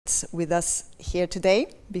guests with us here today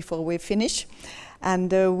before we finish.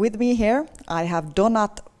 And with me here, I have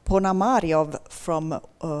Ponamariov from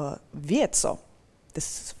Viezo.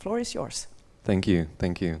 This floor is yours. Thank you.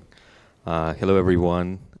 Hello,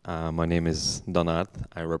 everyone. My name is Donat.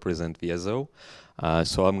 I represent Viezo.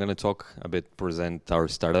 So I'm going to present our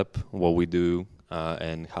startup, what we do,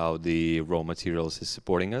 and how the raw materials is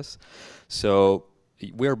supporting us. So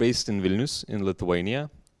we're based in Vilnius, in Lithuania,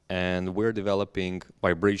 and we're developing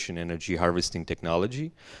vibration energy harvesting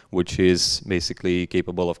technology, which is basically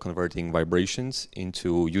capable of converting vibrations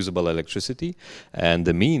into usable electricity. And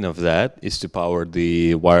the mean of that is to power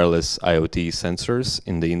the wireless IoT sensors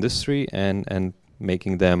in the industry and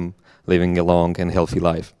making them living a long and healthy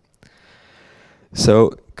life.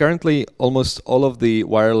 So currently, almost all of the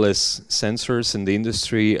wireless sensors in the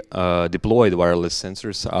industry, deployed wireless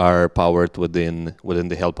sensors, are powered within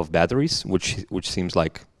the help of batteries, which seems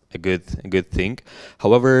like a good thing.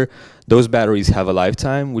 However, those batteries have a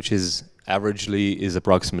lifetime, which is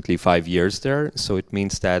approximately 5 years there. So it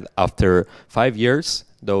means that after 5 years,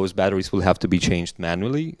 those batteries will have to be changed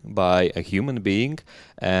manually by a human being,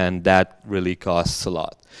 and that really costs a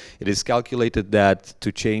lot. It is calculated that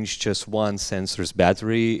to change just one sensor's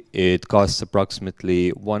battery, it costs approximately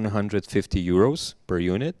 150 euros per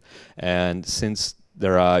unit. And since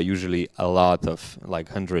there are usually a lot of, like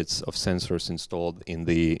hundreds of sensors installed in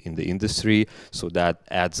the industry, so that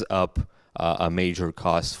adds up a major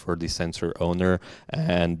cost for the sensor owner,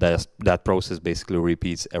 and that process basically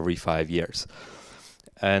repeats every 5 years.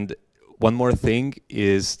 And one more thing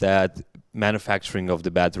is that manufacturing of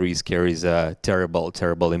the batteries carries a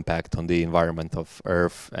terrible impact on the environment of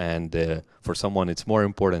Earth, and for someone it's more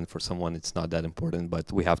important, for someone it's not that important,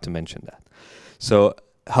 but we have to mention that. So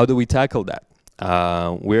how do we tackle that?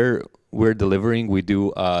 We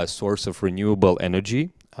do a source of renewable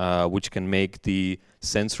energy, which can make the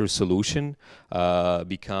sensor solution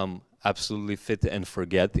become absolutely fit and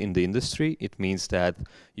forget in the industry. It means that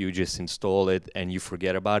you just install it and you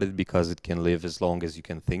forget about it because it can live as long as you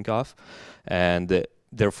can think of, and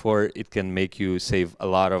therefore it can make you save a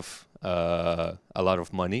lot of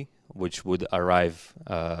money, which would arrive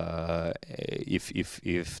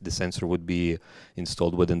if the sensor would be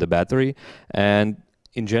installed within the battery. And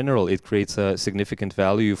in general, it creates a significant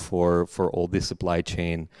value for all the supply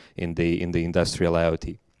chain in the industrial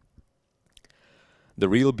IoT. The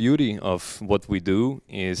real beauty of what we do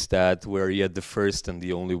is that we're yet the first and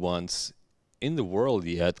the only ones in the world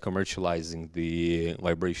yet commercializing the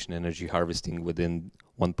vibration energy harvesting within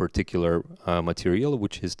one particular material,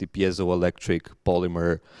 which is the piezoelectric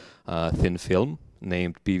polymer thin film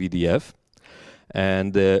named PVDF.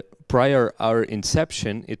 And prior our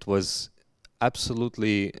inception, it was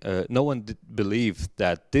absolutely no one believed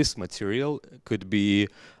that this material could be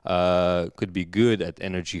good at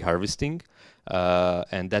energy harvesting,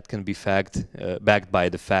 and that can be backed by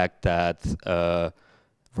the fact that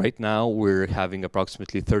right now we're having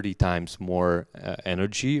approximately 30 times more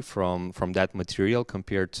energy from that material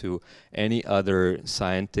compared to any other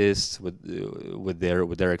scientists with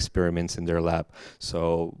their experiments in their lab.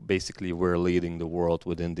 So basically, we're leading the world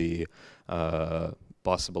within the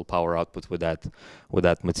possible power output with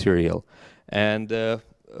that material. And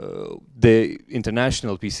the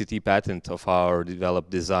international PCT patent of our developed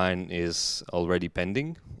design is already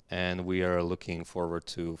pending, and we are looking forward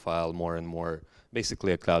to file more and more,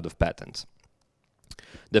 basically a cloud of patents.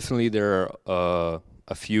 Definitely there are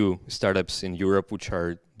a few startups in Europe which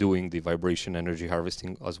are doing the vibration energy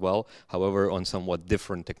harvesting as well, however on somewhat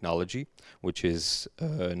different technology, which is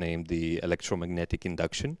named the electromagnetic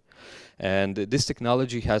induction. And this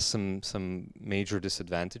technology has some major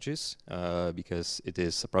disadvantages because it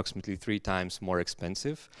is approximately 3 times more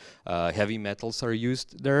expensive. Heavy metals are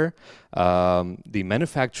used there. The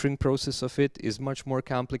manufacturing process of it is much more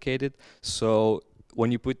complicated. So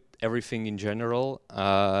when you put everything in general,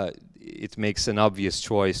 it makes an obvious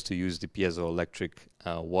choice to use the piezoelectric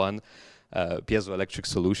piezoelectric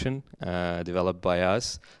solution developed by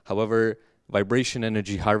us. However, vibration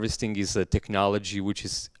energy harvesting is a technology which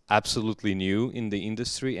is absolutely new in the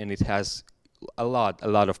industry, and it has a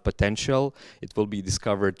lot of potential. It will be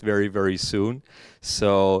discovered very, very soon.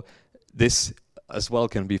 So this as well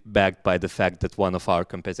can be backed by the fact that one of our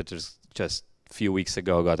competitors just a few weeks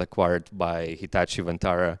ago got acquired by Hitachi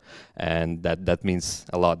Vantara, and that means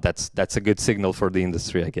a lot. That's a good signal for the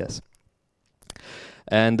industry, I guess.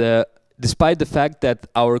 And despite the fact that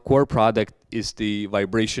our core product is the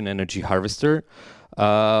vibration energy harvester,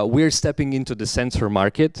 we're stepping into the sensor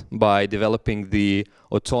market by developing the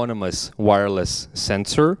autonomous wireless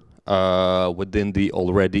sensor within the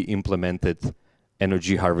already implemented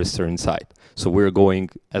energy harvester inside. So we're going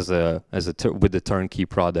with the turnkey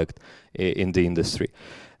product in the industry.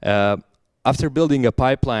 After building a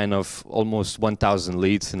pipeline of almost 1,000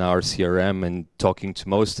 leads in our CRM and talking to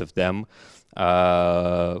most of them,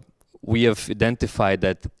 we have identified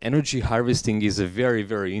that energy harvesting is a very,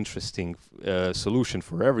 very interesting solution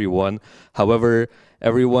for everyone. However,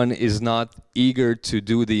 everyone is not eager to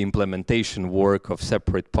do the implementation work of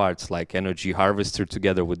separate parts like energy harvester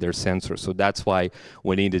together with their sensor. So that's why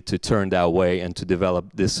we needed to turn that way and to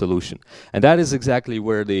develop this solution. And that is exactly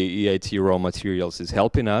where the EIT Raw Materials is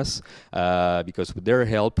helping us, because with their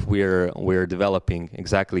help we're developing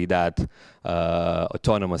exactly that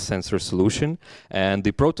autonomous sensor solution. And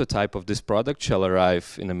the prototype of this product shall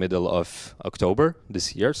arrive in the middle of October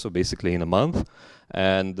this year, so basically in a month.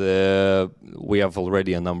 And we have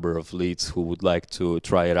already a number of leads who would like to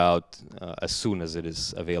try it out as soon as it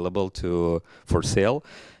is available for sale.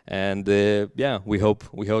 And yeah, we hope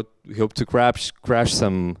to crash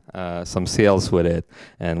some sales with it,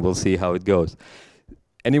 and we'll see how it goes.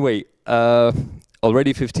 Anyway,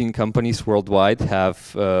 already 15 companies worldwide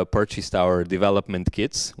have purchased our development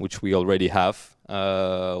kits, which we already have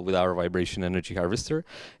with our vibration energy harvester,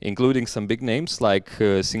 including some big names like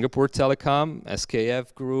Singapore Telecom,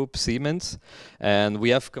 SKF Group, Siemens. And we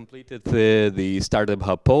have completed the Startup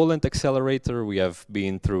Hub Poland accelerator. We have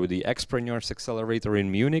been through the Expreneurs accelerator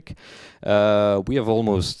in Munich. We have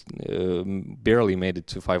almost barely made it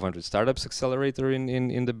to 500 startups accelerator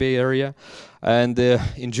in the Bay Area. And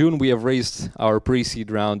in June, we have raised our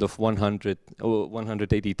pre-seed round of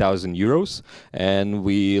 180,000 euros. And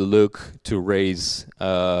we look to raise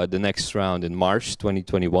the next round in March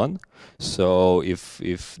 2021. So if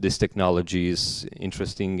this technology is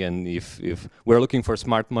interesting, and if we're looking for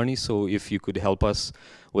smart money, so if you could help us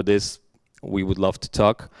with this, we would love to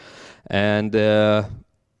talk. And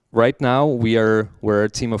right now we're a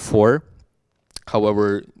team of 4.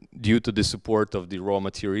 However, due to the support of the raw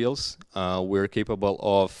materials, we're capable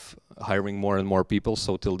of hiring more and more people.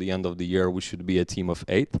 So till the end of the year, we should be a team of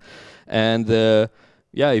 8. And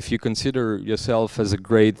yeah, if you consider yourself as a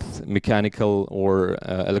great mechanical or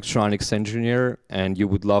electronics engineer and you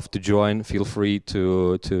would love to join, feel free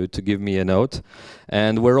to give me a note.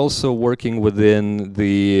 And we're also working within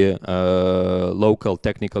the local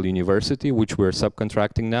technical university, which we're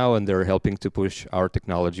subcontracting now, and they're helping to push our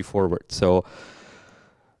technology forward. So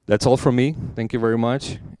that's all from me. Thank you very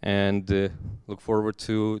much, and look forward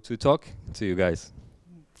to talk to you guys.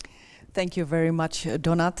 Thank you very much,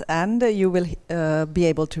 Donat, and you will be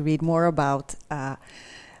able to read more about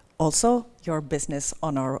also your business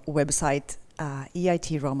on our website,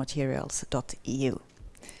 eitrawmaterials.eu.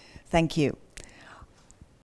 Thank you.